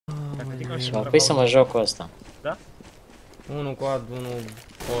Și mă pui să mă joc cu ăsta. Da? Unul quad, unul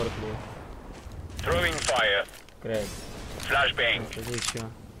forklift. Throwing fire. Cred. Flashbang. Să zic și eu.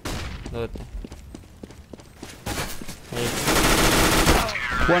 Du-te.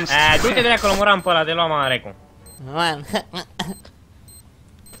 Du-te de acolo, muram pe ăla de lua Marecu. Man.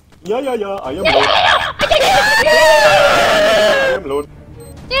 Yeah, I am Lord. I am Lord.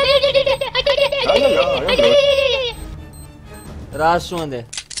 I am Lord. Rush unde?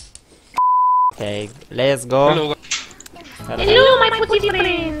 Ok, let's go. Hello, mai puțin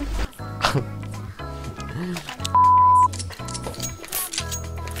friend.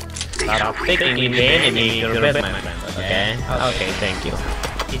 Stop taking the enemy your best, my friend. Okay? Okay, thank you.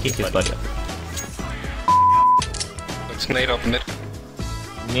 It is for you. Let's nade up mid.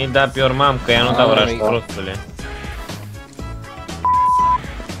 Need up your mom, că ea nu dau rush, prostule.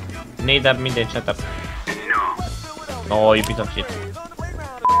 Nade up mid, shut up. Oh, you piece of shit.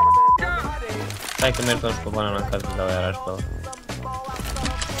 Stai că merg totuși cu banana în caz de dau iarăși pe ăla.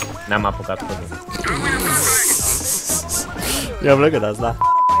 N-am apucat codul. I-am plăcut asta.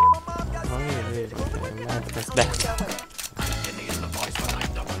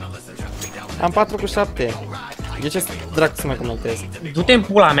 Am 4 cu 7. De ce dracu să mai comentez? Du-te în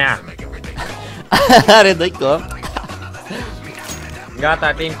pula mea! Are 2 cop.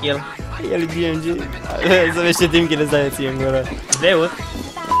 Gata, team kill. El e BMG. Să vezi ce team kill îți dai ție în gură. Zeus.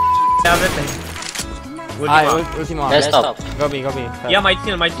 Ia vete. Hai, ultima. Desktop. Gobi. Ia mai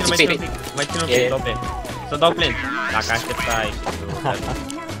ține un pic. Mai ține un pic, tope. Să dau plant. Dacă așteptai.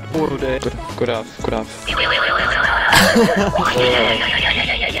 Good off.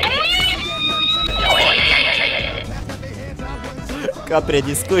 Capre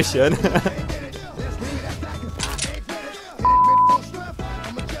discussion.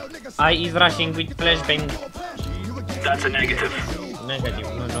 I is rushing with flashbang. That's a negative. Negative,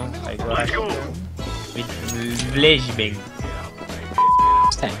 no. I go rushing with flashbang.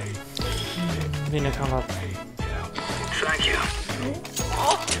 Stai. Bine că am luat. Thank you.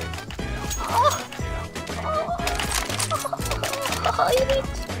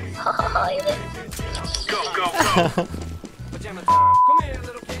 Go.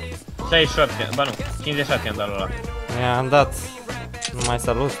 67, ba nu, 57 am dat ăla. I-am dat numai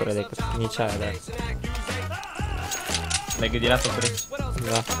saluturi decât nici aia, dar... L-ai gândit la sopuri?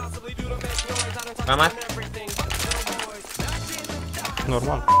 Da. Ramat?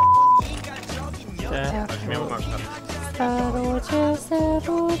 Normal. Faci mie un mașar.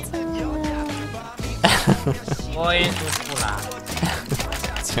 Voi în pula.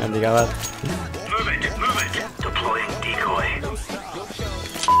 Ce-mi-am digavat. Move it. Deploying decoy.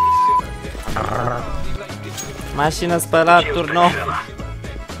 Mașină spălat, turno.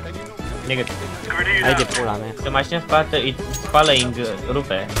 Negativ. Hai de pula mea. Că mașina spalată, îi spală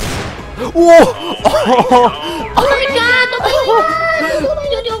rupe. Oh my god!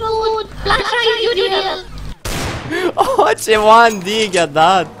 Oh, ce one dig i-a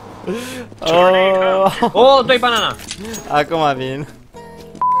dat! Oh, 2 banana! Acum vin.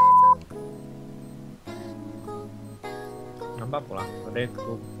 Am bat pula,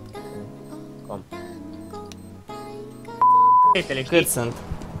 recu... Com. Cât sunt?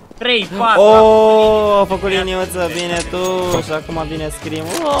 3, 4! Oh, a făcut liniuță, bine tu și acum vine scream.